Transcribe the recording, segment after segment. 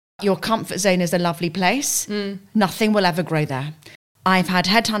Your comfort zone is a lovely place. Nothing will ever grow there. I've had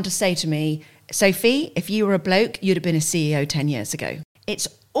headhunters say to me, Sophie, if you were a bloke, you'd have been a CEO 10 years ago. It's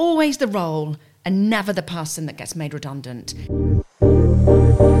always the role and never the person that gets made redundant.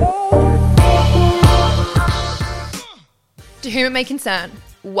 To whom it may concern,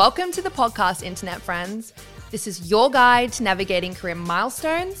 welcome to the podcast, internet friends. This is your guide to navigating career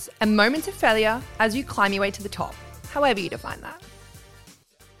milestones and moments of failure as you climb your way to the top, however you define that.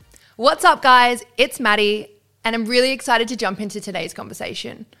 What's up, guys? It's Maddie, and I'm really excited to jump into today's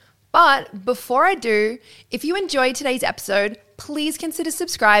conversation. But before I do, if you enjoyed today's episode, please consider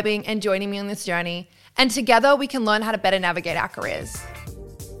subscribing and joining me on this journey, and together we can learn how to better navigate our careers.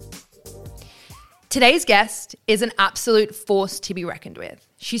 Today's guest is an absolute force to be reckoned with.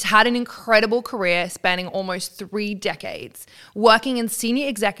 She's had an incredible career spanning almost 3 decades, working in senior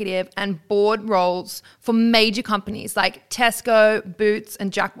executive and board roles for major companies like Tesco, Boots,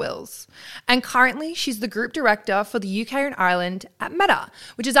 and Jack Wills. And currently, she's the group director for the UK and Ireland at Meta,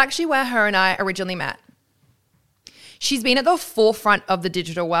 which is actually where her and I originally met. She's been at the forefront of the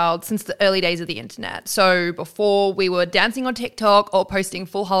digital world since the early days of the internet. So before we were dancing on TikTok or posting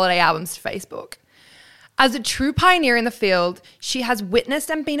full holiday albums to Facebook. As a true pioneer in the field, she has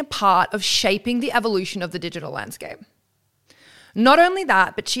witnessed and been a part of shaping the evolution of the digital landscape. Not only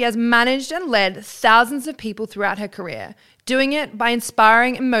that, but she has managed and led thousands of people throughout her career, doing it by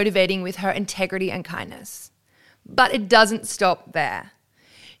inspiring and motivating with her integrity and kindness. But it doesn't stop there.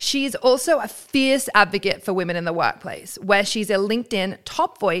 She is also a fierce advocate for women in the workplace, where she's a LinkedIn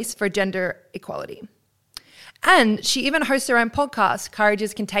top voice for gender equality. And she even hosts her own podcast, Courage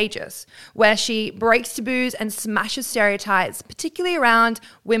is Contagious, where she breaks taboos and smashes stereotypes, particularly around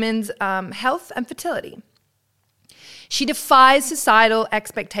women's health and fertility. She defies societal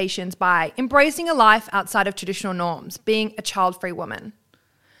expectations by embracing a life outside of traditional norms, being a child-free woman.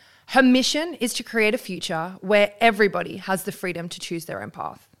 Her mission is to create a future where everybody has the freedom to choose their own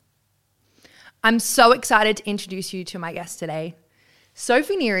path. I'm so excited to introduce you to my guest today.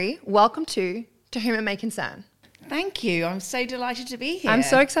 Sophie Neary, welcome to Whom It May Concern. Thank you. I'm so delighted to be here. I'm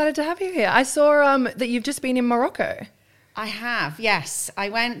so excited to have you here. I saw that you've just been in Morocco. I have, yes. I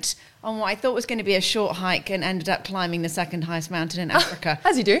went on what I thought was going to be a short hike and ended up climbing the second highest mountain in Africa.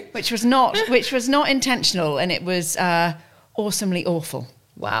 As you do. Which was not intentional, and it was awesomely awful.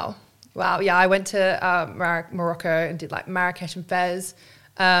 Wow. Yeah, I went to Morocco and did like Marrakesh and Fez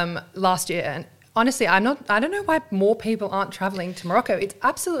last year, and honestly, I don't know why more people aren't traveling to Morocco. It's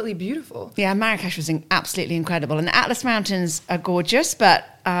absolutely beautiful. Yeah, Marrakesh was absolutely incredible. And the Atlas Mountains are gorgeous, but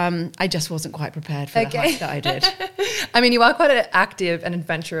I just wasn't quite prepared for the hike that I did. I mean, you are quite an active and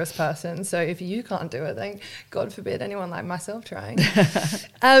adventurous person. So if you can't do it, then God forbid anyone like myself trying.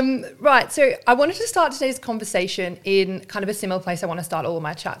 Right, so I wanted to start today's conversation in kind of a similar place I want to start all of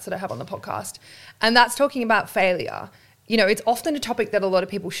my chats that I have on the podcast. And that's talking about failure. You know, it's often a topic that a lot of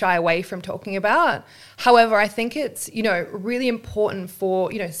people shy away from talking about. However, I think it's, really important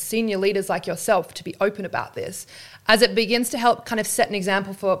for, senior leaders like yourself to be open about this, as it begins to help kind of set an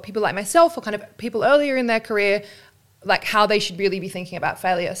example for people like myself or kind of people earlier in their career, like how they should really be thinking about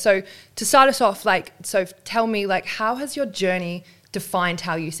failure. So to start us off, so tell me, how has your journey defined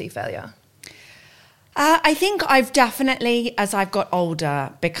how you see failure? I think I've definitely, as I've got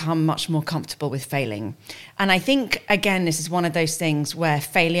older, become much more comfortable with failing. And I think, again, this is one of those things where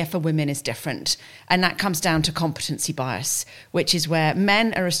failure for women is different. And that comes down to competency bias, which is where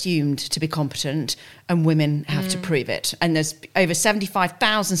men are assumed to be competent and women have to prove it. And there's over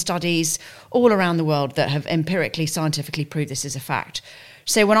 75,000 studies all around the world that have empirically, scientifically proved this is a fact.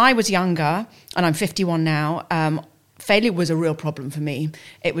 So when I was younger, and I'm 51 now, failure was a real problem for me.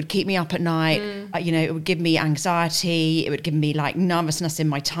 It would keep me up at night. It would give me anxiety. It would give me nervousness in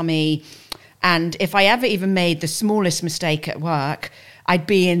my tummy. And if I ever even made the smallest mistake at work, I'd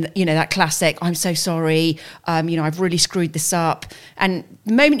be in, that classic, I'm so sorry. I've really screwed this up. And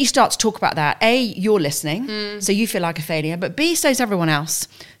the moment you start to talk about that, A, you're listening, so you feel like a failure, but B, so's everyone else.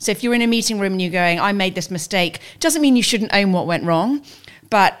 So if you're in a meeting room and you're going, I made this mistake, doesn't mean you shouldn't own what went wrong,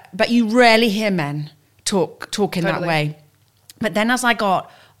 but you rarely hear men talk in that way. But then as I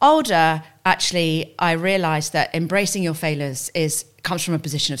got older, actually, I realized that embracing your failures comes from a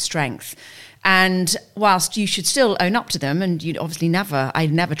position of strength. And whilst you should still own up to them, and you'd obviously I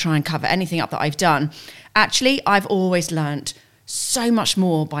never try and cover anything up that I've done, actually, I've always learnt so much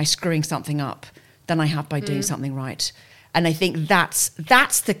more by screwing something up than I have by doing something right. And I think that's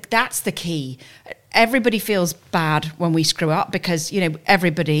the key. Everybody feels bad when we screw up because,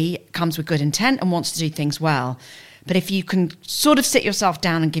 everybody comes with good intent and wants to do things well. But if you can sort of sit yourself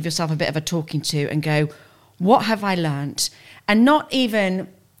down and give yourself a bit of a talking to and go, what have I learnt? And not even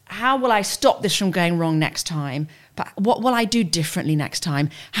how will I stop this from going wrong next time? But what will I do differently next time?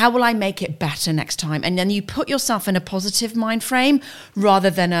 How will I make it better next time? And then you put yourself in a positive mind frame rather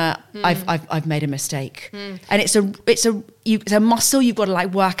than I've made a mistake. And it's a muscle, you've got to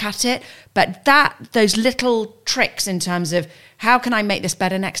like work at it. But those little tricks in terms of how can I make this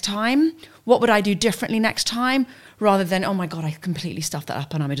better next time? What would I do differently next time? Rather than, oh my God, I completely stuffed that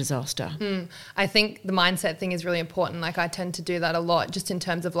up and I'm a disaster. I think the mindset thing is really important. Like I tend to do that a lot just in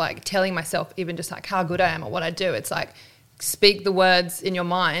terms of like telling myself even just like how good I am at what I do. It's like speak the words in your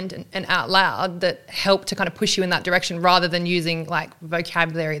mind and out loud that help to kind of push you in that direction rather than using like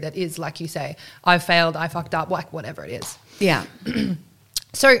vocabulary that is, like you say, I failed, I fucked up, like whatever it is. Yeah.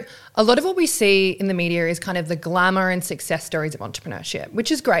 So a lot of what we see in the media is kind of the glamour and success stories of entrepreneurship, which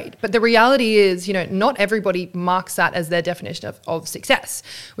is great. But the reality is, not everybody marks that as their definition of success,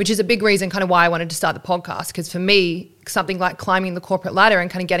 which is a big reason kind of why I wanted to start the podcast. Because for me, something like climbing the corporate ladder and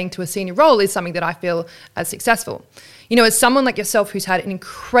kind of getting to a senior role is something that I feel as successful. As someone like yourself who's had an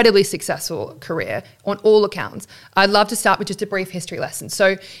incredibly successful career on all accounts, I'd love to start with just a brief history lesson.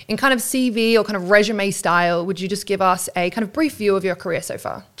 So in kind of CV or kind of resume style, would you just give us a kind of brief view of your career so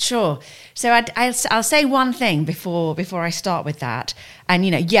far? Sure. So I'll say one thing before I start with that. And,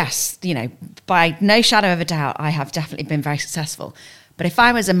 yes, by no shadow of a doubt, I have definitely been very successful. But if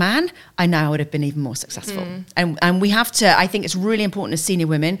I was a man, I know I would have been even more successful. And we have to, I think it's really important as senior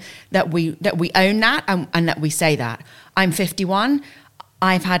women that we own that and that we say that. I'm 51.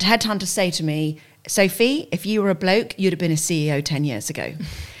 I've had headhunters say to me, Sophie, if you were a bloke, you'd have been a CEO 10 years ago.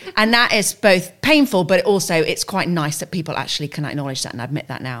 And that is both painful, but also it's quite nice that people actually can acknowledge that and admit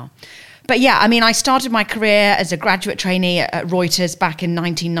that now. But yeah, I started my career as a graduate trainee at Reuters back in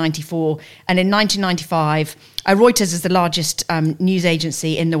 1994. And in 1995, Reuters is the largest news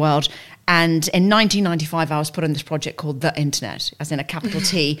agency in the world. And in 1995, I was put on this project called The Internet, as in a capital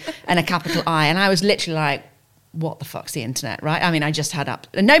T and a capital I. And I was literally like, what the fuck's the internet, right? I just had up,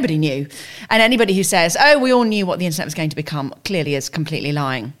 and nobody knew. And anybody who says, oh, we all knew what the internet was going to become, clearly is completely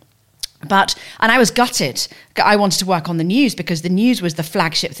lying. And I was gutted. I wanted to work on the news because the news was the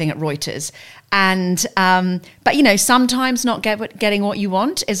flagship thing at Reuters. And, but sometimes not getting what you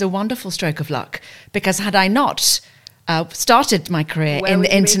want is a wonderful stroke of luck, because had I not started my career in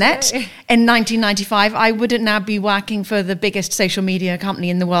the internet in 1995, I wouldn't now be working for the biggest social media company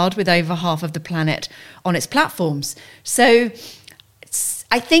in the world with over half of the planet on its platforms. So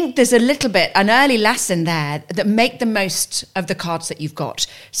I think there's a little bit, an early lesson there that make the most of the cards that you've got.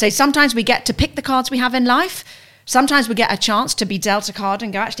 So sometimes we get to pick the cards we have in life. Sometimes we get a chance to be dealt a card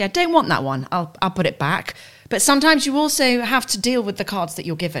and go, actually, I don't want that one. I'll put it back. But sometimes you also have to deal with the cards that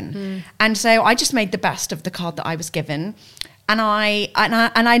you're given. And so I just made the best of the card that I was given. And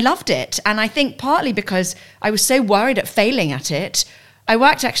I loved it. And I think partly because I was so worried at failing at it, I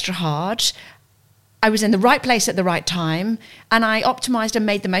worked extra hard. I was in the right place at the right time, and I optimized and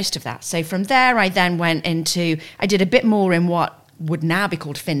made the most of that. So from there, I then went into, I did a bit more in what would now be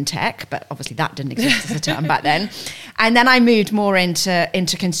called fintech, but obviously that didn't exist as a term back then. And then I moved more into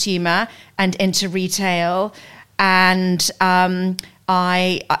consumer and into retail. And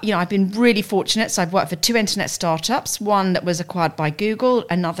I've been really fortunate. So I've worked for 2 internet startups, one that was acquired by Google,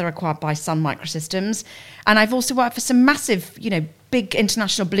 another acquired by Sun Microsystems. And I've also worked for some massive, big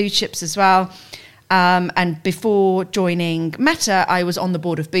international blue chips as well. And before joining Meta, I was on the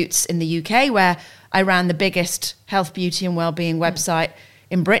board of Boots in the UK, where I ran the biggest health, beauty and wellbeing website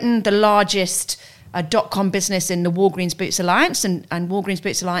in Britain, the largest .com business in the Walgreens Boots Alliance. And Walgreens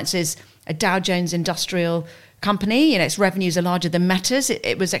Boots Alliance is a Dow Jones industrial company. Its revenues are larger than Meta's.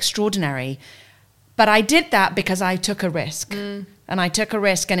 It was extraordinary. But I did that because I took a risk. And I took a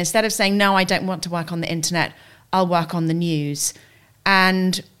risk. And instead of saying, no, I don't want to work on the internet, I'll work on the news.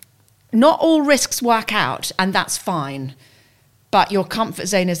 And not all risks work out, and that's fine. But your comfort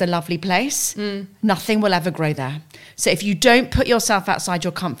zone is a lovely place. Nothing will ever grow there. So if you don't put yourself outside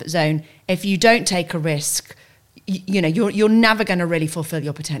your comfort zone, if you don't take a risk, you're never going to really fulfill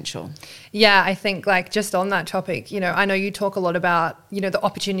your potential. Yeah, I think just on that topic, I know you talk a lot about, the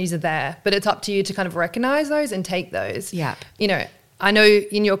opportunities are there, but it's up to you to kind of recognize those and take those. Yeah. I know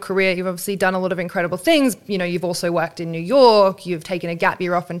in your career, you've obviously done a lot of incredible things. You've also worked in New York, you've taken a gap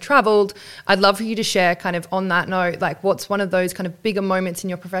year off and traveled. I'd love for you to share kind of on that note, what's one of those kind of bigger moments in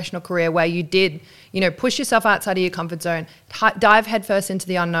your professional career where you did, push yourself outside of your comfort zone, dive headfirst into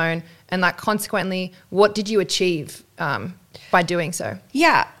the unknown, and consequently, what did you achieve by doing so?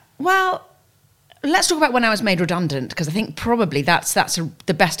 Yeah, well, let's talk about when I was made redundant, because I think probably that's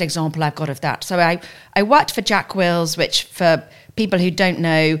the best example I've got of that. So I worked for Jack Wills, which for people who don't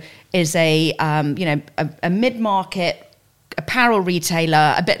know is a mid-market apparel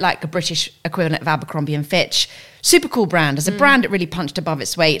retailer, a bit like a British equivalent of Abercrombie and Fitch. Super cool brand. As a brand, it really punched above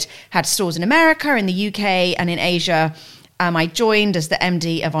its weight. Had stores in America, in the UK, and in Asia. I joined as the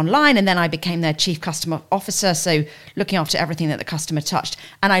MD of online, and then I became their chief customer officer, so looking after everything that the customer touched.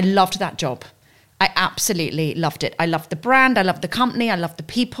 And I loved that job. I absolutely loved it. I loved the brand. I loved the company. I loved the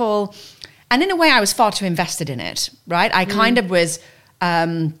people. And in a way, I was far too invested in it, right? I kind of was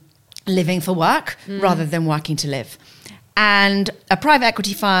living for work rather than working to live. And a private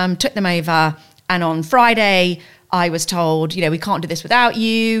equity firm took them over. And on Friday, I was told, we can't do this without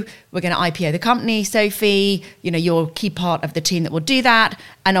you. We're going to IPO the company, Sophie. You're a key part of the team that will do that.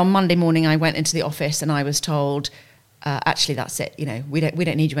 And on Monday morning, I went into the office and I was told, actually, that's it. We don't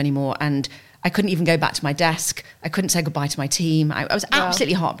need you anymore. And I couldn't even go back to my desk. I couldn't say goodbye to my team. I was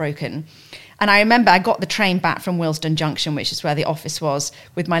absolutely heartbroken. And I remember I got the train back from Willesden Junction, which is where the office was,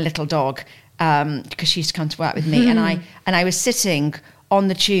 with my little dog, because she used to come to work with me. And I was sitting on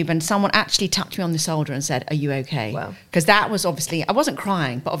the tube, and someone actually tapped me on the shoulder and said, "Are you okay?" Wow. Because that was obviously, I wasn't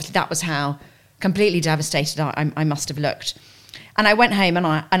crying, but obviously that was how completely devastated I must have looked. And I went home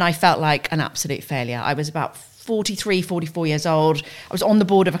and I felt like an absolute failure. I was about 43, 44 years old. I was on the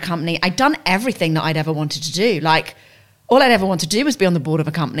board of a company. I'd done everything that I'd ever wanted to do. Like, all I'd ever wanted to do was be on the board of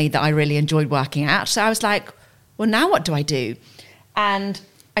a company that I really enjoyed working at. So I was like, well, now what do I do? And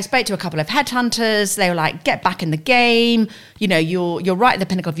I spoke to a couple of headhunters. They were like, get back in the game. You're right at the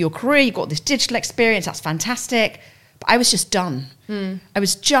pinnacle of your career. You've got this digital experience. That's fantastic. But I was just done. I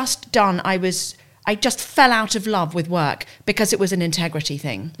was just done. I just fell out of love with work because it was an integrity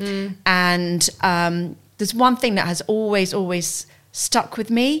thing. And there's one thing that has always stuck with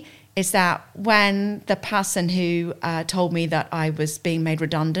me is that when the person who told me that I was being made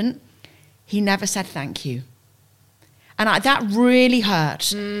redundant, he never said thank you. And that really hurt.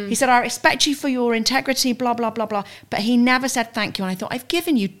 He said, I respect you for your integrity, blah, blah, blah, blah. But he never said thank you. And I thought, I've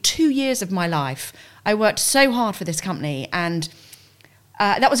given you 2 years of my life. I worked so hard for this company. And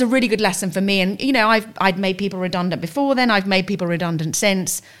that was a really good lesson for me. And, I'd made people redundant before then. I've made people redundant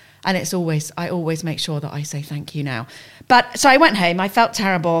since. And I always make sure that I say thank you now. But so I went home. I felt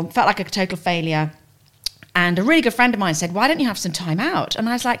terrible, felt like a total failure. And a really good friend of mine said, why don't you have some time out? And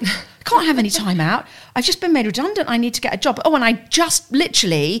I was like, I can't have any time out. I've just been made redundant. I need to get a job. Oh, and I just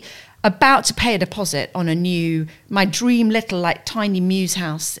literally about to pay a deposit on my dream little tiny muse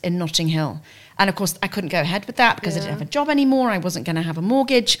house in Notting Hill. And of course, I couldn't go ahead with that because I didn't have a job anymore. I wasn't going to have a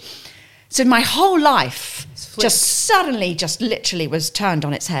mortgage. So my whole life just literally was turned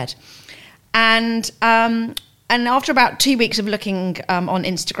on its head. And after about 2 weeks of looking on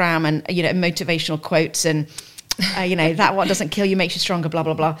Instagram and, motivational quotes and, that what doesn't kill you makes you stronger, blah,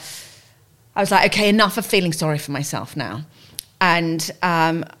 blah, blah. I was like, okay, enough of feeling sorry for myself now. And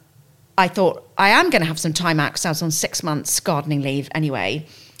I thought I am going to have some time out because I was on 6 months gardening leave anyway.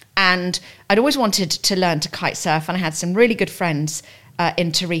 And I'd always wanted to learn to kite surf. And I had some really good friends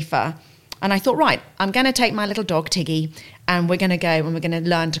in Tarifa. And I thought, right, I'm going to take my little dog, Tiggy, and we're going to go and we're going to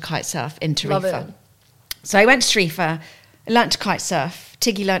learn to kite surf in Tarifa. Love it. So I went to Tarifa, learnt to kite surf.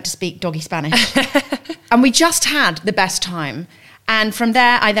 Tiggy learnt to speak doggy Spanish. And we just had the best time. And from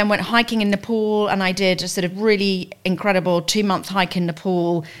there, I then went hiking in Nepal, and I did a sort of really incredible 2-month hike in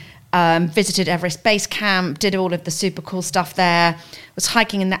Nepal, visited Everest Base Camp, did all of the super cool stuff there, was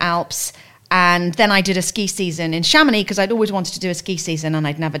hiking in the Alps. And then I did a ski season in Chamonix because I'd always wanted to do a ski season, and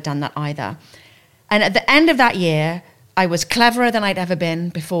I'd never done that either. And at the end of that year, I was cleverer than I'd ever been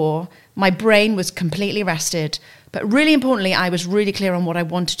before. My brain was completely rested. But really importantly, I was really clear on what I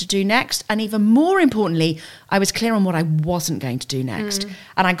wanted to do next. And even more importantly, I was clear on what I wasn't going to do next.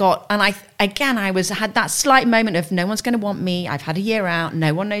 And I had that slight moment of no one's going to want me. I've had a year out.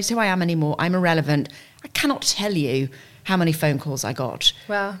 No one knows who I am anymore. I'm irrelevant. I cannot tell you how many phone calls I got.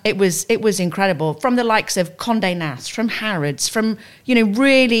 Wow. It was incredible. From the likes of Condé Nast, from Harrods, from,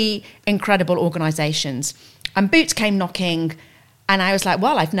 really incredible organizations. And Boots came knocking, and I was like,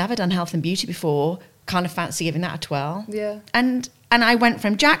 well, I've never done health and beauty before. Kind of fancy giving that a twirl. Yeah. And I went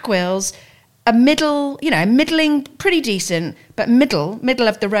from Jack Wills, a middling, pretty decent, but middle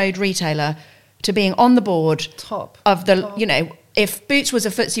of the road retailer, to being on the board of the. If Boots was a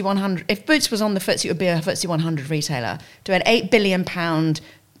FTSE 100, if Boots was on the FTSE, it would be a FTSE 100 retailer, to an £8 billion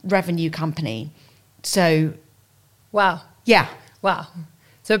revenue company. So, wow. Yeah. Wow.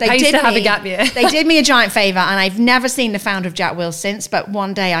 So it pays to have a gap year. They did me a giant favour, and I've never seen the founder of Jack Wills since, but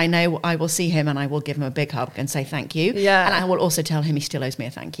one day I know I will see him and I will give him a big hug and say thank you. Yeah. And I will also tell him he still owes me a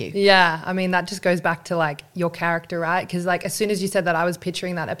thank you. Yeah. I mean, that just goes back to like your character, right? Because like as soon as you said that, I was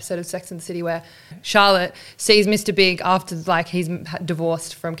picturing that episode of Sex and the City where Charlotte sees Mr. Big after like he's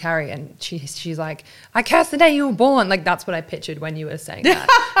divorced from Carrie, and she's like, I cursed the day you were born. Like that's what I pictured when you were saying that.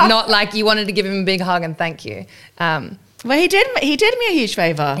 Not like you wanted to give him a big hug and thank you. Well, he did me a huge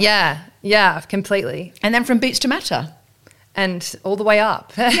favour. Yeah, completely. And then from boots to meta. And all the way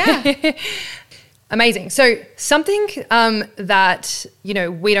up. Yeah. Amazing. So something that, you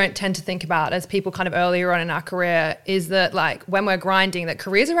know, we don't tend to think about as people kind of earlier on in our career is that like when we're grinding, that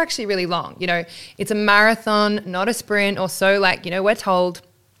careers are actually really long. You know, it's a marathon, not a sprint, or so like, you know, we're told.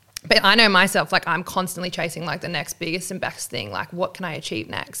 But I know myself, like I'm constantly chasing like the next biggest and best thing. Like what can I achieve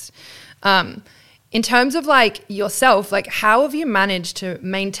next? In terms of like yourself, like how have you managed to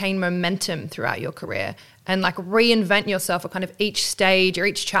maintain momentum throughout your career and like reinvent yourself at kind of each stage or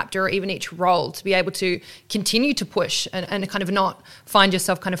each chapter or even each role to be able to continue to push and kind of not find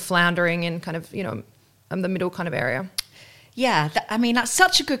yourself kind of floundering in kind of, you know, the middle kind of area? Yeah, I mean, that's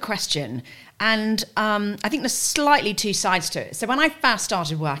such a good question. And I think there's slightly two sides to it. So when I first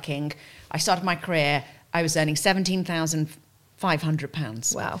started working, I started my career, I was earning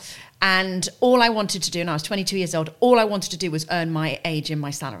 £17,500. Wow. And all I wanted to do, and I was 22 years old, all I wanted to do was earn my age in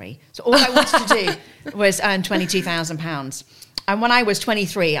my salary. So all I wanted to do was earn £22,000. And when I was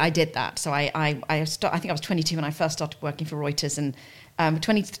 23, I did that. So I think I was 22 when I first started working for Reuters, and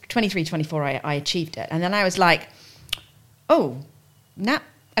 23, 24, I achieved it. And then I was like, oh,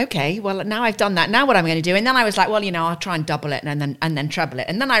 okay, well, now I've done that. Now what am I going to do? And then I was like, well, you know, I'll try and double it and then treble it.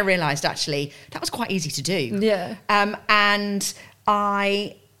 And then I realised actually that was quite easy to do. Yeah. And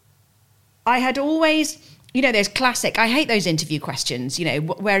I had always, you know, there's classic, I hate those interview questions, you know,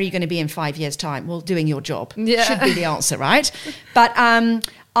 where are you going to be in 5 years' time? Well, doing your job should be the answer, right? But I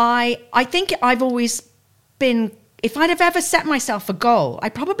think I've always been, if I'd have ever set myself a goal, I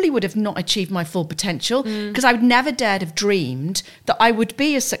probably would have not achieved my full potential because I would never dared have dreamed that I would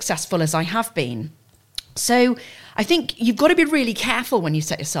be as successful as I have been. So I think you've got to be really careful when you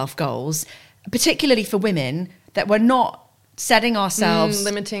set yourself goals, particularly for women, that we're not setting ourselves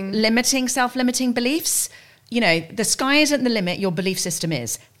limiting self-limiting beliefs. You know, the sky isn't the limit, your belief system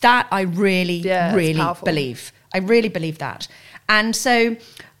is. That I really believe. I really believe that. And so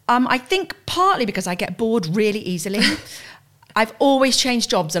I think partly because I get bored really easily. I've always changed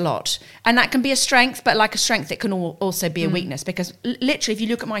jobs a lot, and that can be a strength, but like a strength it can also be a weakness, because literally if you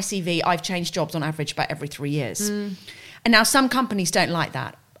look at my CV, I've changed jobs on average about every 3 years. And now some companies don't like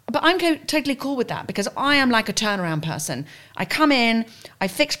that. But I'm totally cool with that because I am like a turnaround person. I come in, I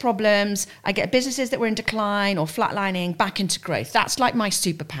fix problems, I get businesses that were in decline or flatlining back into growth. That's like my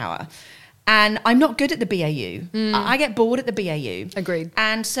superpower. And I'm not good at the BAU. I get bored at the BAU. Agreed.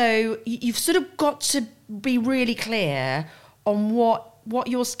 And so you've sort of got to be really clear on what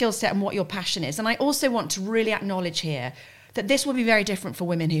your skill set and what your passion is. And I also want to really acknowledge here that this will be very different for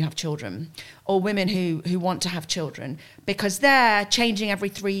women who have children or women who want to have children, because they're changing every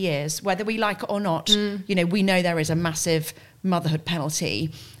 3 years, whether we like it or not. You know, we know there is a massive motherhood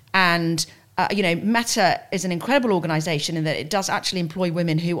penalty. And, you know, Meta is an incredible organisation in that it does actually employ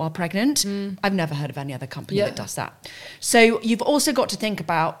women who are pregnant. I've never heard of any other company that does that. So you've also got to think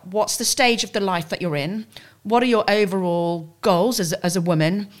about what's the stage of the life that you're in, what are your overall goals as a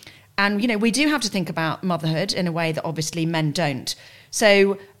woman. And, you know, we do have to think about motherhood in a way that obviously men don't.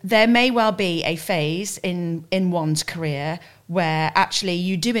 So there may well be a phase in one's career where actually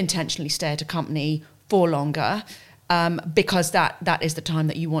you do intentionally stay at a company for longer because that is the time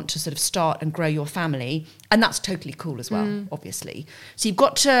that you want to sort of start and grow your family. And that's totally cool as well, obviously. So you've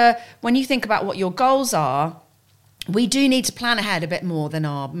got to, when you think about what your goals are, we do need to plan ahead a bit more than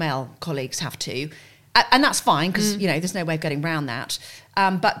our male colleagues have to. And that's fine because, you know, there's no way of getting around that.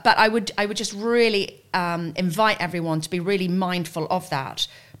 But I would just really invite everyone to be really mindful of that.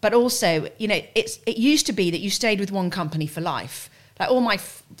 But also, you know, it used to be that you stayed with one company for life. Like all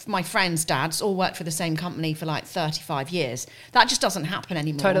my friends' dads all worked for the same company for like 35 years. That just doesn't happen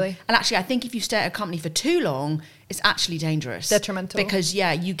anymore. Totally. And actually, I think if you stay at a company for too long, it's actually dangerous. Detrimental. Because,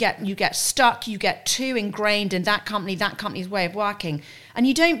 you get stuck, you get too ingrained in that company's way of working. And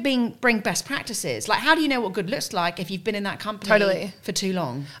you don't bring best practices. Like, how do you know what good looks like if you've been in that company for too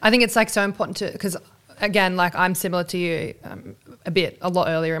long? I think it's like so important to, because again, like I'm similar to you a lot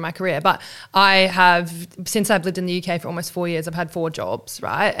earlier in my career, but I have, since I've lived in the UK for almost 4 years, I've had 4 jobs,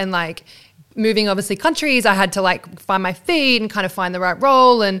 right? And like moving obviously countries, I had to like find my feet and kind of find the right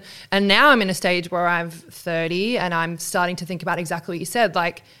role. And now I'm in a stage where I'm 30 and I'm starting to think about exactly what you said.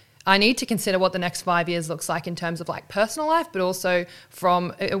 Like, I need to consider what the next 5 years looks like in terms of like personal life, but also from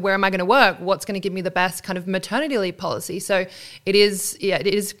where am I going to work? What's going to give me the best kind of maternity leave policy? So it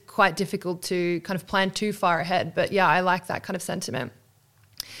is quite difficult to kind of plan too far ahead. But yeah, I like that kind of sentiment.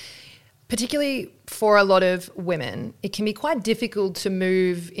 Particularly for a lot of women, it can be quite difficult to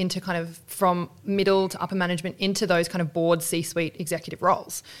move into kind of from middle to upper management into those kind of board C-suite executive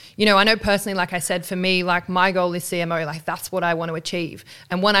roles. You know, I know personally, like I said, for me, like my goal is CMO, like that's what I want to achieve.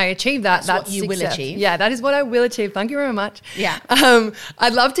 And when I achieve that, that's what you will achieve. Yeah, that is what I will achieve. Thank you very much. Yeah.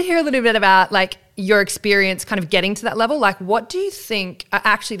 I'd love to hear a little bit about like your experience kind of getting to that level. Like what do you think are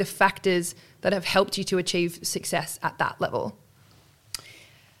actually the factors that have helped you to achieve success at that level?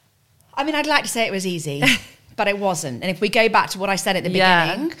 I mean, I'd like to say it was easy, but it wasn't. And if we go back to what I said at the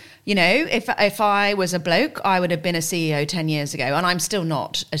beginning, you know, if I was a bloke, I would have been a CEO 10 years ago, and I'm still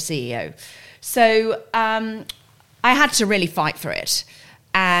not a CEO. So I had to really fight for it.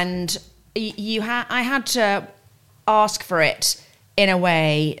 And I had to ask for it in a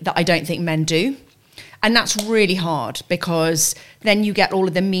way that I don't think men do. And that's really hard because then you get all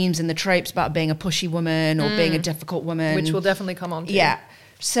of the memes and the tropes about being a pushy woman or being a difficult woman. Which we'll definitely come on to. Yeah.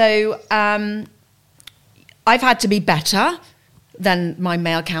 So I've had to be better than my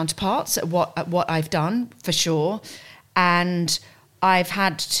male counterparts at what I've done, for sure. And I've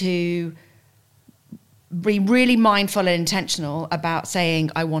had to be really mindful and intentional about saying,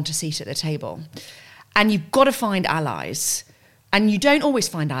 I want a seat at the table. And you've got to find allies. And you don't always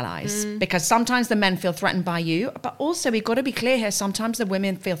find allies because sometimes the men feel threatened by you. But also, we've got to be clear here, sometimes the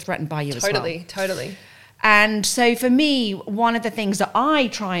women feel threatened by you as well. Totally. And so for me, one of the things that I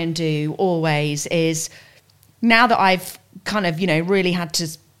try and do always is, now that I've kind of, you know, really had to,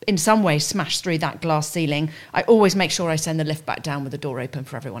 in some ways, smash through that glass ceiling, I always make sure I send the lift back down with the door open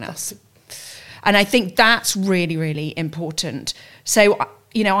for everyone else. And I think that's really, really important. So,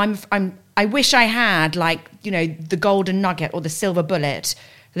 you know, I wish I had, like, you know, the golden nugget or the silver bullet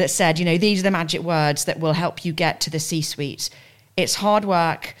that said, you know, these are the magic words that will help you get to the C-suite. It's hard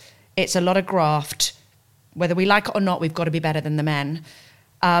work. It's a lot of graft. Whether we like it or not, we've got to be better than the men.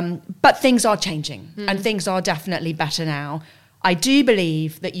 But things are changing and things are definitely better now. I do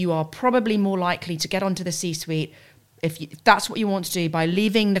believe that you are probably more likely to get onto the C-suite if that's what you want to do, by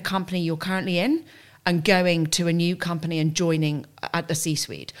leaving the company you're currently in and going to a new company and joining at the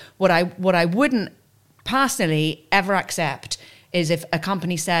C-suite. What I wouldn't personally ever accept is if a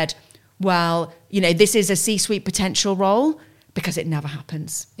company said, well, you know, this is a C-suite potential role, because it never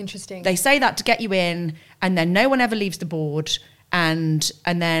happens. Interesting. They say that to get you in, and then no one ever leaves the board, and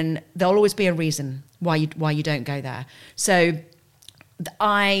then there'll always be a reason why you don't go there. So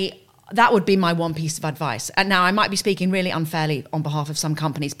that would be my one piece of advice. And now I might be speaking really unfairly on behalf of some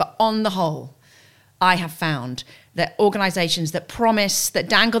companies, but on the whole, I have found that organizations that promise, that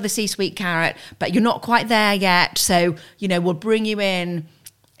dangle the C-suite carrot, but you're not quite there yet, so, you know, we'll bring you in.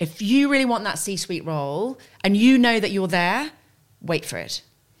 If you really want that C-suite role and you know that you're there, wait for it.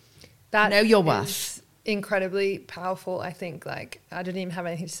 Know your worth. Incredibly powerful, I think. Like, I didn't even have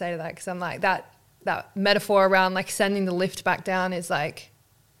anything to say to that, because I'm like, that metaphor around like sending the lift back down is like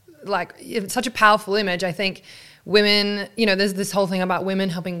it's such a powerful image. I think women, you know, there's this whole thing about women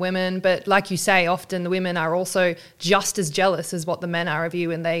helping women, but like you say, often the women are also just as jealous as what the men are of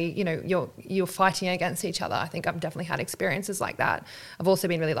you, and they, you know, you're fighting against each other. I think I've definitely had experiences like that. I've also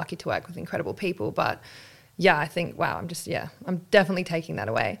been really lucky to work with incredible people, but yeah, I think, wow, I'm definitely taking that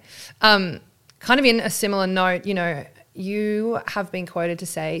away. Kind of in a similar note, you know, you have been quoted to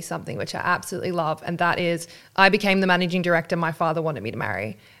say something which I absolutely love, and that is, I became the managing director my father wanted me to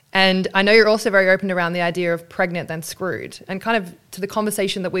marry. And I know you're also very open around the idea of pregnant then screwed, and kind of to the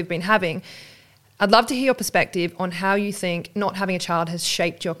conversation that we've been having, I'd love to hear your perspective on how you think not having a child has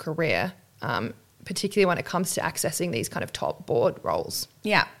shaped your career, particularly when it comes to accessing these kind of top board roles.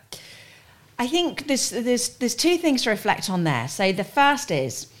 Yeah. I think there's two things to reflect on there. So the first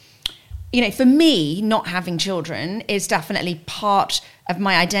is, you know, for me, not having children is definitely part of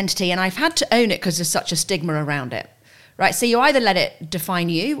my identity, and I've had to own it because there's such a stigma around it. Right, so you either let it define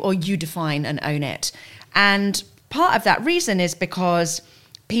you or you define and own it. And part of that reason is because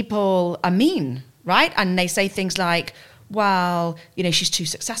people are mean, right? And they say things like, well, you know, she's too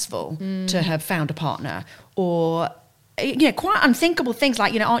successful to have found a partner. Or, you know, quite unthinkable things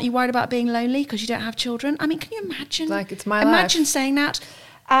like, you know, aren't you worried about being lonely because you don't have children? I mean, can you imagine? Like, it's my life. Imagine saying that.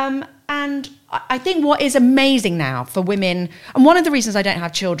 And I think what is amazing now for women, and one of the reasons I don't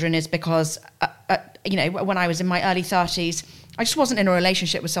have children is because when I was in my early 30s, I just wasn't in a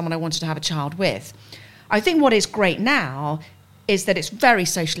relationship with someone I wanted to have a child with. I think what is great now is that it's very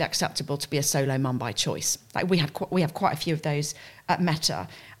socially acceptable to be a solo mum by choice. Like we have quite a few of those at Meta,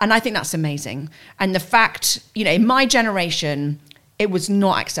 and I think that's amazing. And the fact, in my generation, it was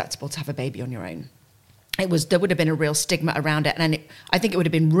not acceptable to have a baby on your own. There would have been a real stigma around it, and I think it would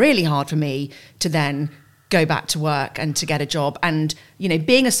have been really hard for me to then go back to work and to get a job. And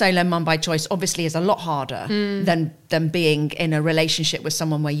being a solo mum by choice obviously is a lot harder than being in a relationship with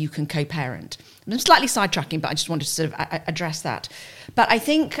someone where you can co-parent. I'm slightly sidetracking, but I just wanted to sort of address that. But I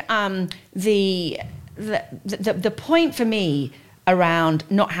think the point for me around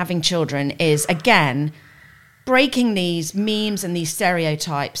not having children is, again, breaking these memes and these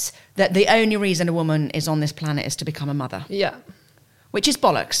stereotypes that the only reason a woman is on this planet is to become a mother. Yeah. Which is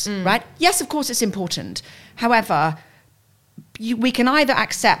bollocks, right? Yes, of course it's important. However, we can either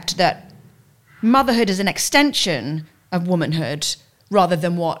accept that motherhood is an extension of womanhood rather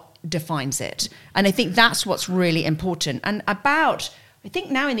than what defines it. And I think that's what's really important. And I think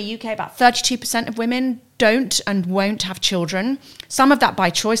now in the UK, about 32% of women don't and won't have children. Some of that by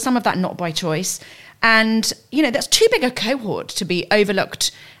choice, some of that not by choice. And, that's too big a cohort to be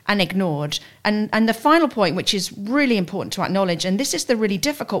overlooked and ignored. And the final point, which is really important to acknowledge, and this is the really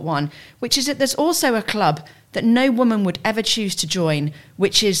difficult one, which is that there's also a club that no woman would ever choose to join,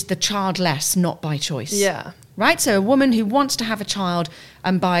 which is the childless, not by choice. Yeah. Right? So a woman who wants to have a child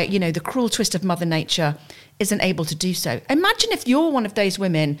and by, the cruel twist of Mother Nature isn't able to do so. Imagine if you're one of those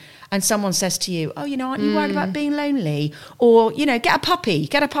women and someone says to you, oh, aren't you worried about being lonely? Or, get a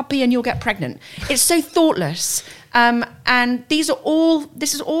puppy and you'll get pregnant. It's so thoughtless. And this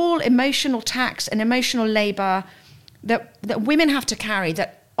is all emotional tax and emotional labour that women have to carry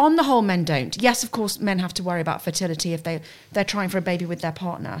that on the whole men don't. Yes, of course, men have to worry about fertility if they're trying for a baby with their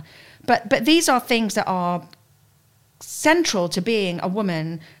partner. But these are things that are central to being a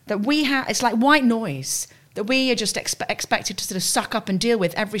woman that we have. It's like white noise that we are just expected to sort of suck up and deal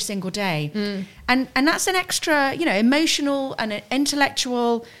with every single day. And that's an extra, emotional and an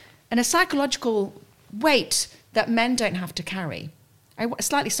intellectual and a psychological weight that men don't have to carry. I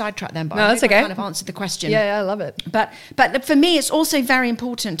slightly sidetracked them, but no, I that's hope okay. I kind of answered the question. Yeah, I love it. But for me, it's also very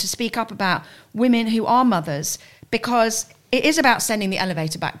important to speak up about women who are mothers, because it is about sending the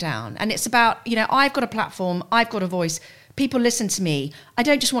elevator back down. And it's about, I've got a platform, I've got a voice, people listen to me. I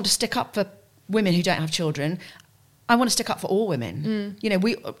don't just want to stick up for women who don't have children. I want to stick up for all women.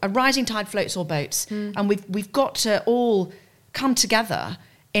 A rising tide floats all boats, and we've got to all come together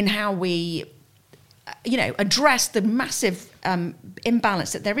in how we, address the massive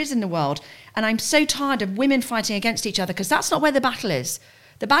imbalance that there is in the world. And I'm so tired of women fighting against each other, because that's not where the battle is.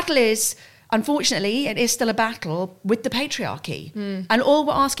 The battle is, unfortunately, it is still a battle with the patriarchy, and all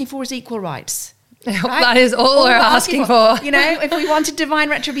we're asking for is equal rights. Right? That is all we're asking for. If we wanted divine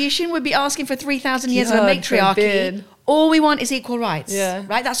retribution, we'd be asking for 3,000 years of a matriarchy. Forbid. All we want is equal rights. Yeah.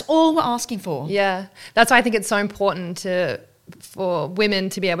 Right? That's all we're asking for. Yeah. That's why I think it's so important for women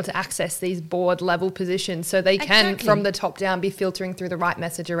to be able to access these board level positions, so they can, from the top down, be filtering through the right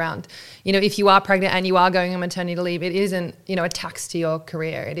message around, if you are pregnant and you are going on maternity leave, it isn't, a tax to your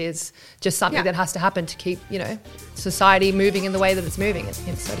career. It is just something that has to happen to keep, society moving in the way that it's moving,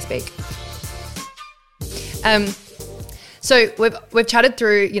 so to speak. So we've chatted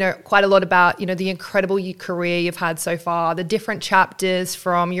through, quite a lot about, the incredible career you've had so far, the different chapters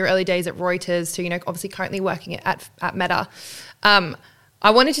from your early days at Reuters to, obviously currently working at Meta. I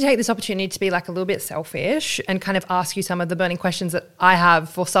wanted to take this opportunity to be like a little bit selfish and kind of ask you some of the burning questions that I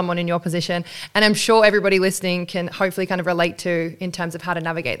have for someone in your position. And I'm sure everybody listening can hopefully kind of relate to in terms of how to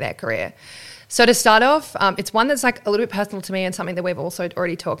navigate their career. So to start off, it's one that's like a little bit personal to me and something that we've also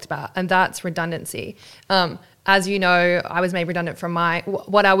already talked about, and that's redundancy. As you know, I was made redundant from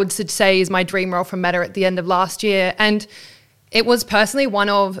what I would say is my dream role from Meta at the end of last year. And it was personally one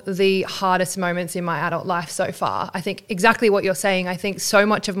of the hardest moments in my adult life so far. I think exactly what you're saying. I think so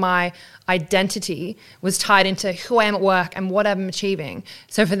much of my identity was tied into who I am at work and what I'm achieving.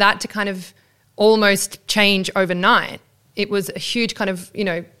 So for that to kind of almost change overnight, it was a huge kind of,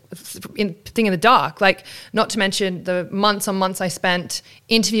 thing in the dark, like not to mention the months on months I spent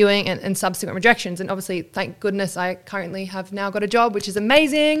interviewing and subsequent rejections. And obviously, thank goodness, I currently have now got a job, which is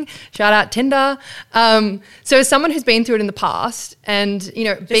amazing. Shout out Tinder. So as someone who's been through it in the past and,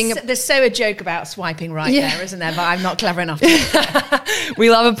 there's so a joke about swiping right there, isn't there? But I'm not clever enough to We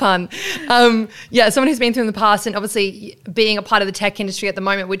love a pun. Someone who's been through in the past and obviously being a part of the tech industry at the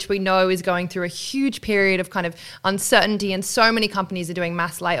moment, which we know is going through a huge period of kind of uncertainty, and so many companies are doing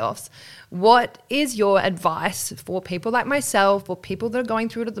mass layoffs. layoffs. What is your advice for people like myself or people that are going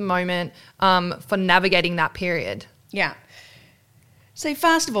through it at the moment for navigating that period? Yeah. So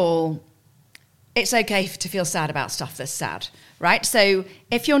first of all, it's okay to feel sad about stuff that's sad, right? So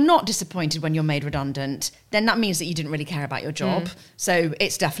if you're not disappointed when you're made redundant, then that means that you didn't really care about your job. So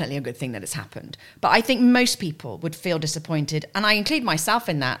it's definitely a good thing that it's happened. But I think most people would feel disappointed, and I include myself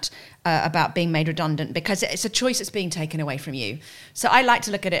in that, about being made redundant, because it's a choice that's being taken away from you. So I like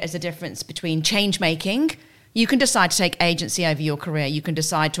to look at it as a difference between change making. You can decide to take agency over your career. You can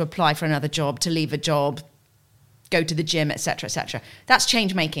decide to apply for another job, to leave a job, go to the gym, etc., etc. That's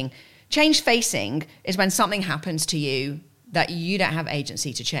change making. Change facing is when something happens to you that you don't have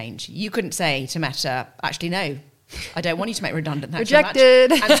agency to change. You couldn't say to Meta, actually, no, I don't want you to make redundant. Thanks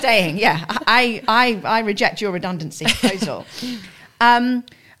Rejected. So much. I'm staying. Yeah, I reject your redundancy proposal.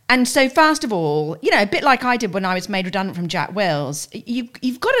 And so first of all, a bit like I did when I was made redundant from Jack Wills,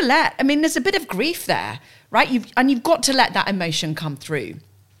 you've got to there's a bit of grief there, right? You've got to let that emotion come through.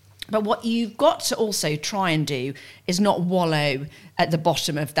 But what you've got to also try and do is not wallow at the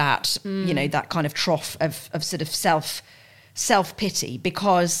bottom of that, that kind of trough of sort of self-pity,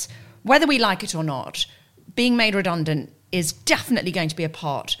 because whether we like it or not, being made redundant is definitely going to be a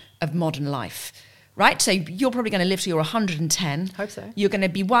part of modern life, right? So you're probably going to live till you're 110. Hope so. You're going to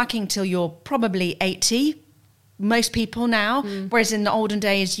be working till you're probably 80. Most people now, whereas in the olden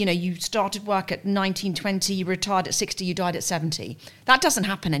days, you started work at 19, 20, you retired at 60, you died at 70. That doesn't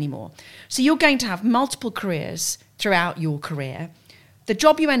happen anymore. So you're going to have multiple careers throughout your career. The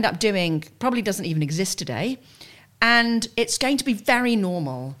job you end up doing probably doesn't even exist today. And it's going to be very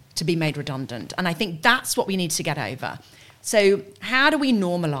normal to be made redundant. And I think that's what we need to get over. So how do we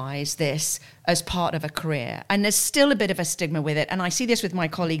normalize this as part of a career? And there's still a bit of a stigma with it. And I see this with my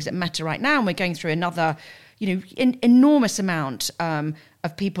colleagues at Meta right now, and we're going through another enormous amount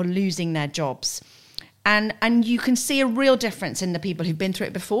of people losing their jobs. And you can see a real difference in the people who've been through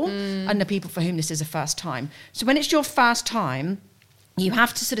it before and the people for whom this is a first time. So when it's your first time, you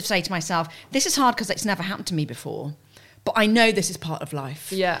have to sort of say to myself, this is hard because it's never happened to me before, but I know this is part of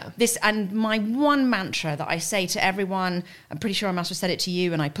life. Yeah. And my one mantra that I say to everyone, I'm pretty sure I must have said it to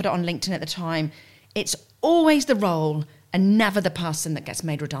you, and I put it on LinkedIn at the time, it's always the role and never the person that gets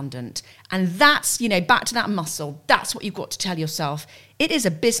made redundant. And that's, back to that muscle, that's what you've got to tell yourself. It is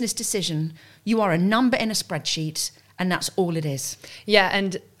a business decision. You are a number in a spreadsheet, and that's all it is. Yeah,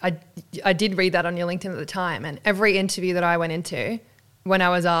 and I did read that on your LinkedIn at the time, and every interview that I went into, when I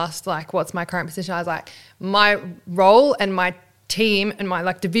was asked, what's my current position, I was like, my role and my team and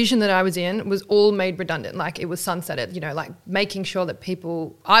my division that I was in was all made redundant. It was sunsetted, making sure that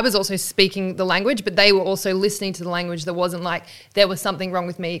I was also speaking the language, but they were also listening to the language. That wasn't there was something wrong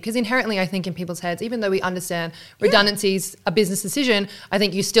with me. Because inherently, I think in people's heads, even though we understand redundancy's a business decision, I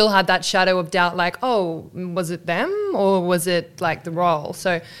think you still had that shadow of doubt, was it them or was it the role?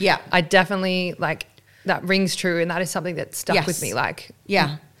 So yeah, I definitely that rings true. And that is something that stuck with me.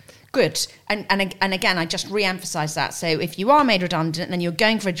 Yeah. Good. And again, I just re-emphasize that. So if you are made redundant and then you're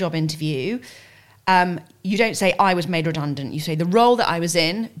going for a job interview, you don't say, I was made redundant. You say, the role that I was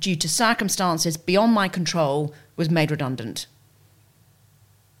in, due to circumstances beyond my control, was made redundant.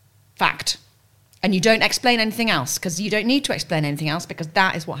 Fact. And you don't explain anything else, because you don't need to explain anything else, because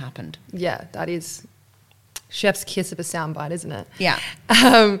that is what happened. Yeah, that is chef's kiss of a soundbite, isn't it? Yeah.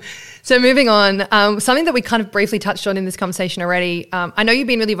 So moving on, something that we kind of briefly touched on in this conversation already, I know you've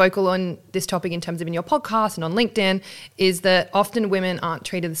been really vocal on this topic in terms of in your podcast and on LinkedIn, is that often women aren't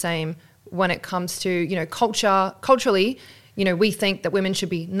treated the same when it comes to, culturally, we think that women should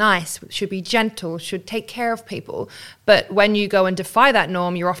be nice, should be gentle, should take care of people. But when you go and defy that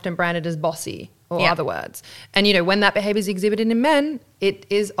norm, you're often branded as bossy or other words. And, when that behavior is exhibited in men, it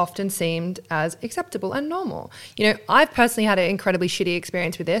is often seen as acceptable and normal. I've personally had an incredibly shitty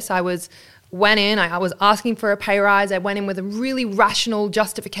experience with this. I was asking for a pay rise. I went in with a really rational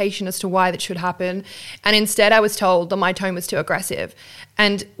justification as to why that should happen. And instead I was told that my tone was too aggressive.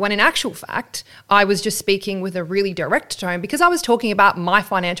 And when in actual fact, I was just speaking with a really direct tone because I was talking about my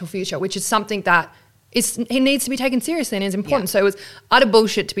financial future, which is something that it needs to be taken seriously and is important. So it was utter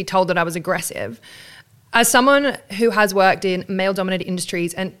bullshit to be told that I was aggressive. As someone who has worked in male-dominated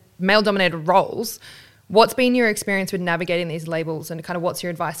industries and male-dominated roles, what's been your experience with navigating these labels, and kind of what's your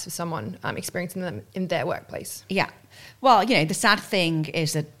advice for someone experiencing them in their workplace? Yeah. Well, the sad thing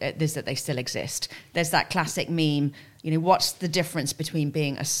is that they still exist. There's that classic meme, what's the difference between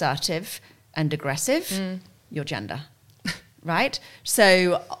being assertive and aggressive? Your gender, right?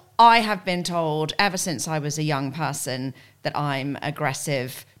 So I have been told ever since I was a young person that I'm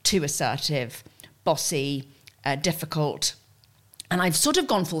aggressive, too assertive, bossy, difficult. And I've sort of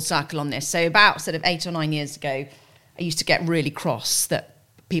gone full circle on this. So about sort of 8 or 9 years ago, I used to get really cross that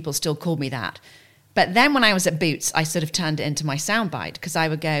people still called me that. But then when I was at Boots, I sort of turned it into my soundbite, because I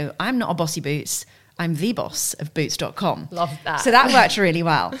would go, I'm not a bossy Boots, I'm the boss of Boots.com. Love that. So that worked really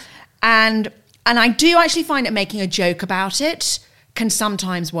well. And I do actually find that making a joke about it can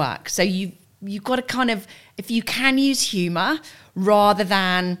sometimes work. So you've got to kind of, if you can use humor rather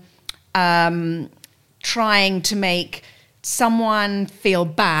than trying to make someone feel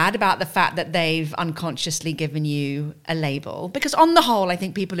bad about the fact that they've unconsciously given you a label. Because on the whole, I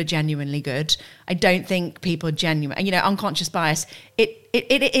think people are genuinely good. I don't think people are genuine. You know, unconscious bias, it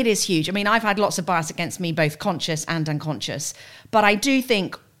is huge. I mean, I've had lots of bias against me, both conscious and unconscious. But I do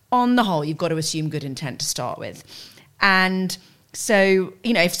think on the whole, you've got to assume good intent to start with. And so,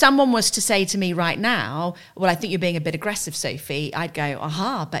 you know, if someone was to say to me right now, well, I think you're being a bit aggressive, Sophie, I'd go,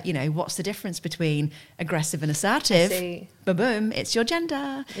 aha, but, you know, what's the difference between aggressive and assertive? Boom, it's your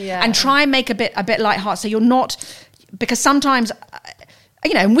gender. Yeah. And try and make a bit lighthearted, so you're not, because sometimes,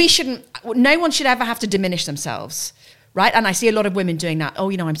 you know, no one should ever have to diminish themselves, right? And I see a lot of women doing that. Oh,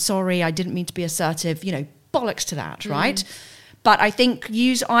 you know, I'm sorry, I didn't mean to be assertive, you know, bollocks to that, right? But I think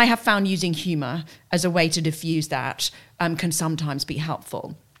I have found using humour as a way to diffuse that can sometimes be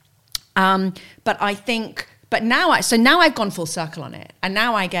helpful. But now I've gone full circle on it. And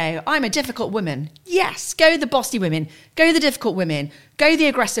now I go, I'm a difficult woman. Yes, go the bossy women, go the difficult women, go the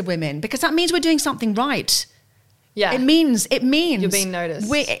aggressive women, because that means we're doing something right. Yeah. It means you're being noticed.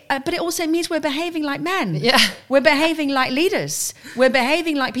 But it also means we're behaving like men. Yeah. We're behaving like leaders. We're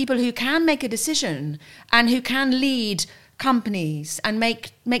behaving like people who can make a decision and who can lead companies and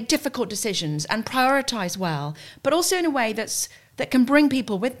make difficult decisions and prioritize well, but also in a way that can bring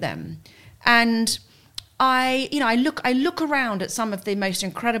people with them. And I look around at some of the most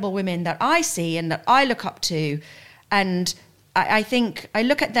incredible women that I see and that I look up to, and I think I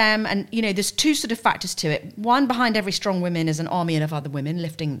look at them, and you know, there's two sort of factors to it. One, behind every strong woman is an army of other women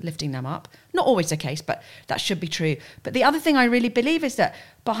lifting them up. Not always the case, but that should be true. But the other thing I really believe is that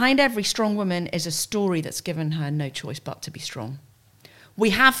behind every strong woman is a story that's given her no choice but to be strong. We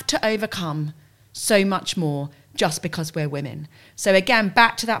have to overcome so much more just because we're women. So again,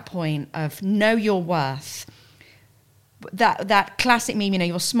 back to that point of know your worth. That classic meme, you know,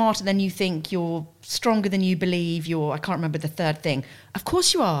 you're smarter than you think, you're stronger than you believe, I can't remember the third thing. Of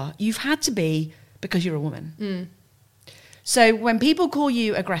course you are. You've had to be, because you're a woman. So when people call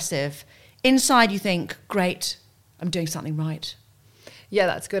you aggressive, inside you think, great, I'm doing something right. Yeah,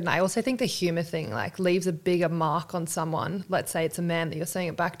 that's good. And I also think the humor thing like leaves a bigger mark on someone. Let's say it's a man that you're saying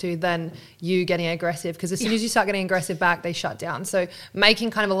it back to, than you getting aggressive. Because as soon as you start getting aggressive back, they shut down. So making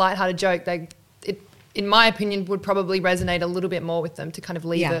kind of a lighthearted joke, in my opinion, would probably resonate a little bit more with them to kind of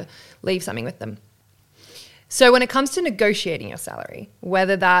leave something with them. So when it comes to negotiating your salary,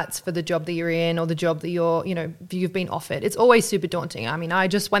 whether that's for the job that you're in or the job that you've been offered, it's always super daunting. I mean, I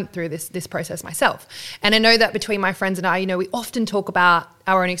just went through this process myself. And I know that between my friends and I, you know, we often talk about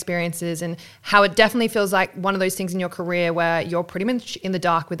our own experiences and how it definitely feels like one of those things in your career where you're pretty much in the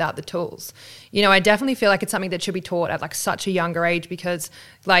dark without the tools. You know, I definitely feel like it's something that should be taught at like such a younger age, because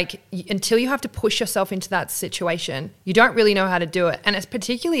like until you have to push yourself into that situation, you don't really know how to do it. And it's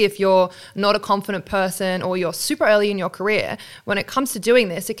particularly if you're not a confident person or you're super early in your career, when it comes to doing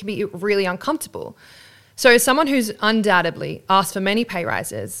this, it can be really uncomfortable. So as someone who's undoubtedly asked for many pay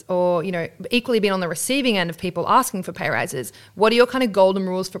rises, or, you know, equally been on the receiving end of people asking for pay rises, what are your kind of golden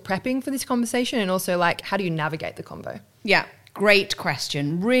rules for prepping for this conversation? And also, like, how do you navigate the convo? Yeah, great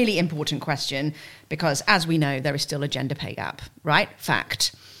question. Really important question, because as we know, there is still a gender pay gap, right?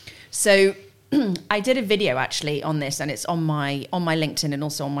 Fact. So I did a video actually on this, and it's on my LinkedIn and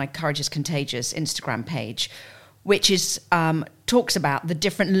also on my Courage is Contagious Instagram page, which is talks about the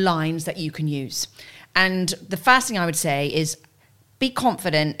different lines that you can use. And the first thing I would say is be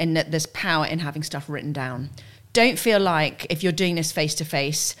confident in that there's power in having stuff written down. Don't feel like if you're doing this face to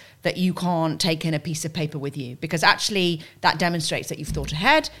face that you can't take in a piece of paper with you, because actually that demonstrates that you've thought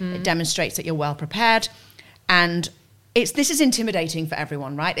ahead. It demonstrates that you're well prepared. And this is intimidating for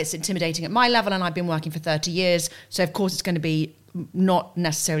everyone, right? It's intimidating at my level, and I've been working for 30 years. So of course it's going to be not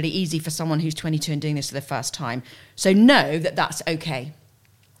necessarily easy for someone who's 22 and doing this for the first time. So know that that's okay.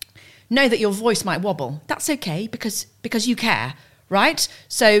 Know that your voice might wobble. That's okay, because you care, right?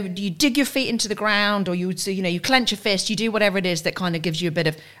 So you dig your feet into the ground, or you clench your fist, you do whatever it is that kind of gives you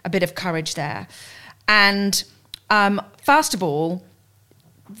a bit of courage there. And first of all,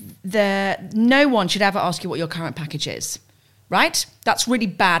 no one should ever ask you what your current package is, right? That's really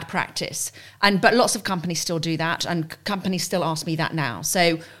bad practice. But lots of companies still do that, and companies still ask me that now.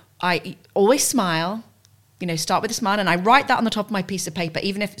 So I always smile, start with a smile. And I write that on the top of my piece of paper,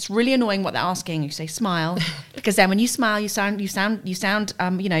 even if it's really annoying what they're asking. You say smile, because then when you smile, you sound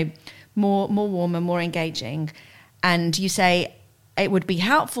more warm and more engaging. And you say, it would be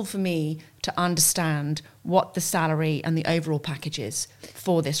helpful for me to understand what the salary and the overall package is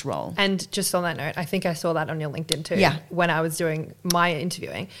for this role. And just on that note, I think I saw that on your LinkedIn too, yeah, when I was doing my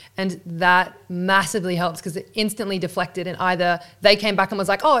interviewing. And that massively helps, because it instantly deflected, and either they came back and was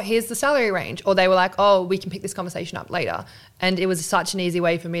like, oh, here's the salary range, or they were like, oh, we can pick this conversation up later. And it was such an easy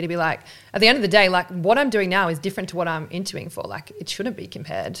way for me to be like, at the end of the day, like, what I'm doing now is different to what I'm interviewing for. Like, it shouldn't be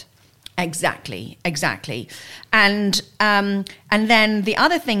compared. Exactly. And then the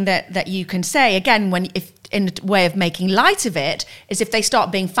other thing that you can say, again, if in a way of making light of it, is if they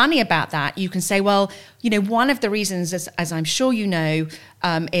start being funny about that, you can say, well, one of the reasons, as I'm sure you know,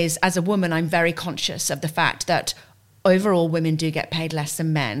 is as a woman, I'm very conscious of the fact that overall women do get paid less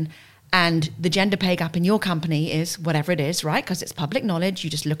than men. And the gender pay gap in your company is whatever it is, right? Because it's public knowledge. You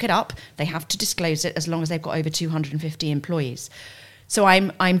just look it up. They have to disclose it as long as they've got over 250 employees. So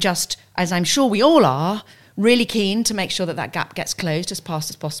I'm just, as I'm sure we all are, really keen to make sure that gap gets closed as fast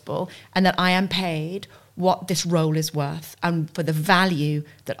as possible, and that I am paid what this role is worth and for the value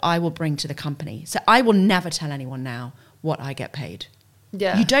that I will bring to the company. So I will never tell anyone now what I get paid.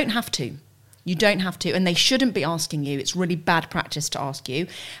 Yeah. You don't have to. And they shouldn't be asking you. It's really bad practice to ask you.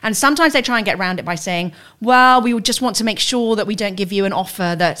 And sometimes they try and get around it by saying, well, we would just want to make sure that we don't give you an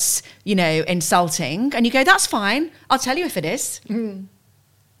offer that's, insulting. And you go, that's fine. I'll tell you if it is. Mm.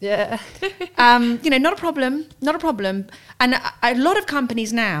 Yeah. Not a problem. And a lot of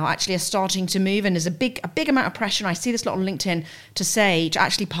companies now actually are starting to move, and there's a big amount of pressure. And I see this a lot on LinkedIn to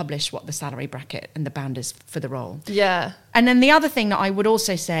actually publish what the salary bracket and the band is for the role. Yeah. And then the other thing that I would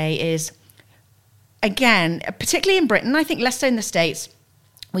also say is, again, particularly in Britain, I think less so in the States,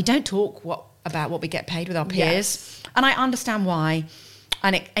 we don't talk about what we get paid with our peers. Yes. And I understand why.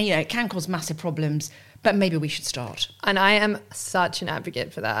 And it can cause massive problems, but maybe we should start. And I am such an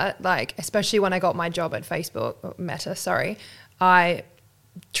advocate for that. Like, especially when I got my job at Meta, I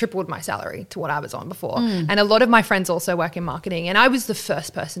tripled my salary to what I was on before. And a lot of my friends also work in marketing, and I was the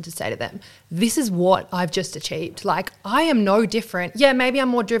first person to say to them, this is what I've just achieved. Like, I am no different. Yeah, maybe I'm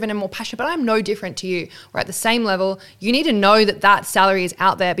more driven and more passionate, but I'm no different to you. We're at the same level. You need to know that salary is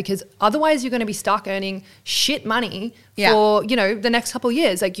out there, because otherwise you're going to be stuck earning shit money for, the next couple of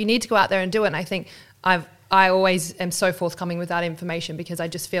years. Like, you need to go out there and do it. And I think I always am so forthcoming with that information, because I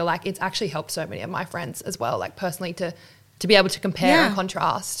just feel like it's actually helped so many of my friends as well, like personally, to be able to compare and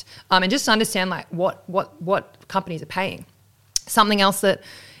contrast, and just understand like what companies are paying. Something else that,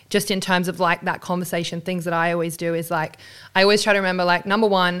 just in terms of like that conversation, things that I always do is like, I always try to remember, like, number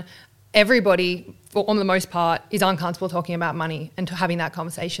one, everybody, for on the most part, is uncomfortable talking about money and having that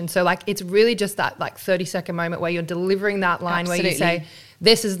conversation. So like, it's really just that like 30-second moment where you're delivering that line. Absolutely. Where you say,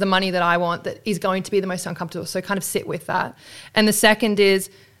 this is the money that I want, that is going to be the most uncomfortable. So kind of sit with that. And the second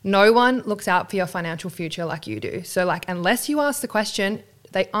is, no one looks out for your financial future like you do. So like, unless you ask the question,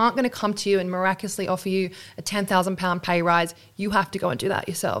 they aren't going to come to you and miraculously offer you a £10,000 pay rise. You have to go and do that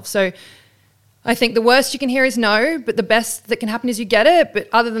yourself. So I think the worst you can hear is no, but the best that can happen is you get it. But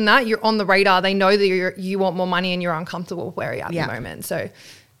other than that, you're on the radar. They know that you want more money and you're uncomfortable where you're at the moment. So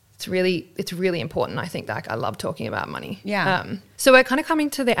it's really important. I think that I love talking about money. Yeah. So we're kind of coming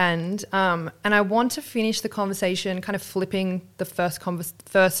to the end, and I want to finish the conversation kind of flipping the first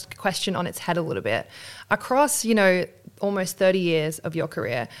question on its head a little bit. Across, almost 30 years of your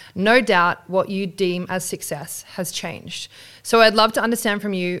career, no doubt what you deem as success has changed. So I'd love to understand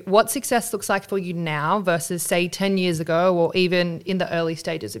from you what success looks like for you now versus, say, 10 years ago, or even in the early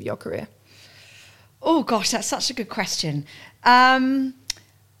stages of your career. Oh gosh, that's such a good question.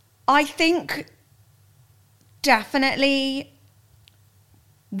 I think definitely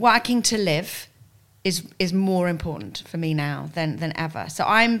working to live is more important for me now than ever. So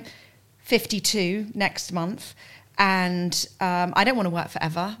I'm 52 next month, and I don't want to work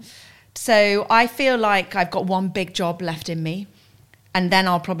forever. So I feel like I've got one big job left in me, and then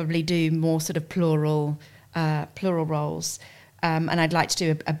I'll probably do more sort of plural roles. And I'd like to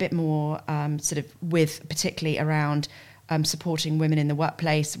do a bit more sort of particularly around supporting women in the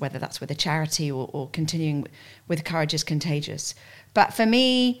workplace, whether that's with a charity or continuing with Courage is Contagious. But for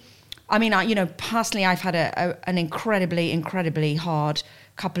me, I mean, personally, I've had an incredibly, incredibly hard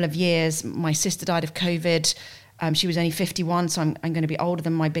couple of years. My sister died of COVID. She was only 51, so I'm going to be older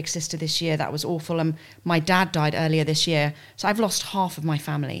than my big sister this year. That was awful. And my dad died earlier this year. So I've lost half of my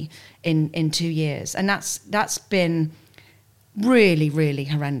family in 2 years. And that's been really, really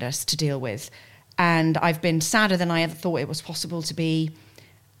horrendous to deal with. And I've been sadder than I ever thought it was possible to be.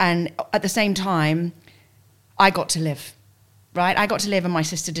 And at the same time, I got to live, right? I got to live and my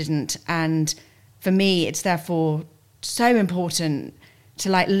sister didn't. And for me, it's therefore so important to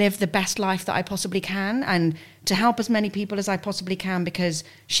like live the best life that I possibly can and to help as many people as I possibly can, because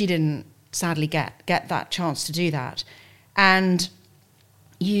she didn't sadly get that chance to do that. And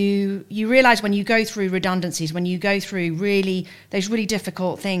you realize when you go through redundancies, when you go through those really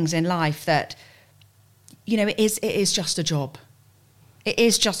difficult things in life, that, you know, it is just a job. It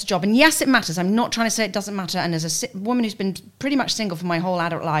is just a job. And yes, it matters. I'm not trying to say it doesn't matter. And as a woman who's been pretty much single for my whole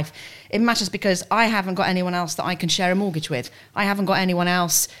adult life, it matters because I haven't got anyone else that I can share a mortgage with. I haven't got anyone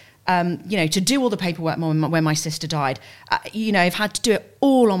else, to do all the paperwork when my sister died. I've had to do it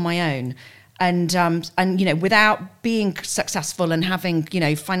all on my own. And without being successful and having,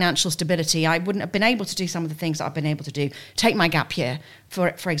 financial stability, I wouldn't have been able to do some of the things that I've been able to do. Take my gap year,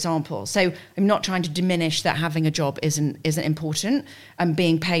 for example. So I'm not trying to diminish that having a job isn't important, and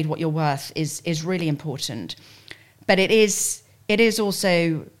being paid what you're worth is really important. But it is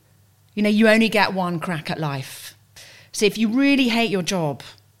also, you only get one crack at life. So if you really hate your job,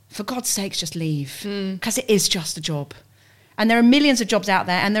 for God's sakes, just leave, because it is just a job. And there are millions of jobs out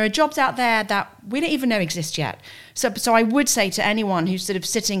there, and there are jobs out there that we don't even know exist yet. So I would say to anyone who's sort of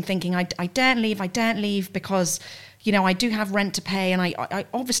sitting thinking, I daren't leave because, I do have rent to pay, and I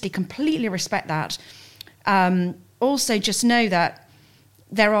obviously completely respect that. Also, just know that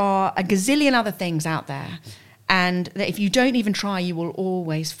there are a gazillion other things out there, and that if you don't even try, you will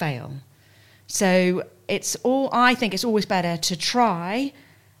always fail. So I think it's always better to try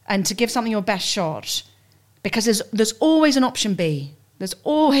and to give something your best shot, because there's always an option B. There's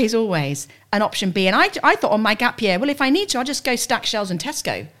always an option B. And I thought on my gap year, well, if I need to, I'll just go stack shelves in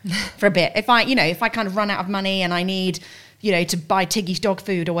Tesco for a bit. If I kind of run out of money and I need, to buy Tiggy's dog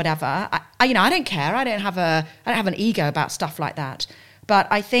food or whatever, I don't care. I don't have an ego about stuff like that. But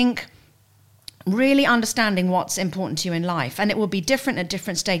I think really understanding what's important to you in life, and it will be different at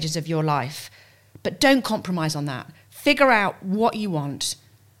different stages of your life, but don't compromise on that. Figure out what you want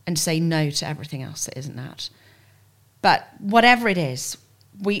and say no to everything else that isn't that. But whatever it is,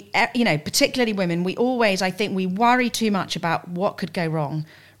 we, particularly women, we worry too much about what could go wrong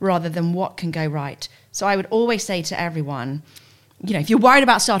rather than what can go right. So I would always say to everyone, if you're worried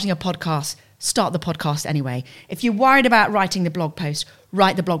about starting a podcast, start the podcast anyway. If you're worried about writing the blog post,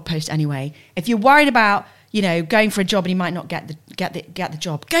 write the blog post anyway. If you're worried about, going for a job and you might not get the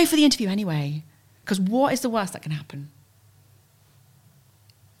job, go for the interview anyway. Because what is the worst that can happen?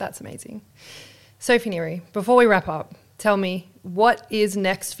 That's amazing. Sophie Neary, before we wrap up, tell me, what is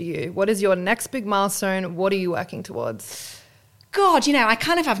next for you? What is your next big milestone? What are you working towards? God, I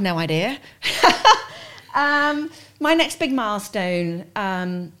kind of have no idea. My next big milestone,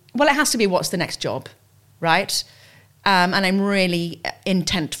 it has to be what's the next job, right? And I'm really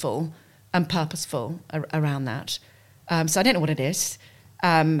intentful and purposeful around that. So I don't know what it is.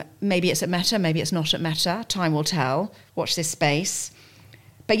 Maybe it's at Meta, maybe it's not at Meta. Time will tell. Watch this space.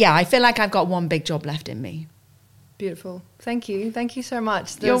 But yeah, I feel like I've got one big job left in me. Beautiful. Thank you. Thank you so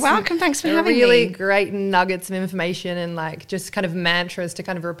much. You're welcome. Thanks for having me. Really great nuggets of information and just kind of mantras to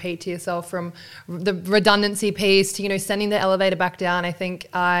kind of repeat to yourself, from the redundancy piece to, sending the elevator back down. I think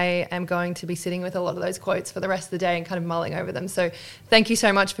I am going to be sitting with a lot of those quotes for the rest of the day and kind of mulling over them. So thank you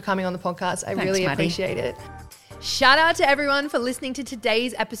so much for coming on the podcast. I really appreciate it. Shout out to everyone for listening to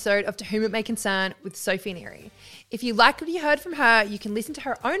today's episode of To Whom It May Concern with Sophie Neary. If you liked what you heard from her, you can listen to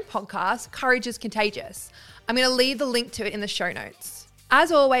her own podcast, Courage is Contagious. I'm going to leave the link to it in the show notes.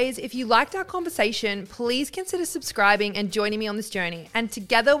 As always, if you liked our conversation, please consider subscribing and joining me on this journey, and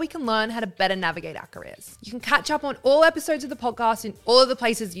together we can learn how to better navigate our careers. You can catch up on all episodes of the podcast in all of the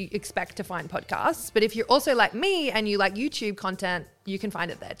places you expect to find podcasts, but if you're also like me and you like YouTube content, you can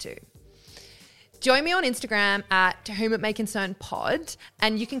find it there too. Join me on Instagram at To Whom It May Concern Pod,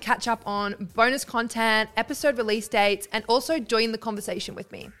 and you can catch up on bonus content, episode release dates, and also join the conversation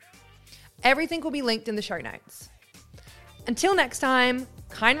with me. Everything will be linked in the show notes. Until next time,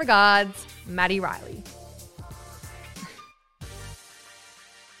 kind regards, Maddie Riley.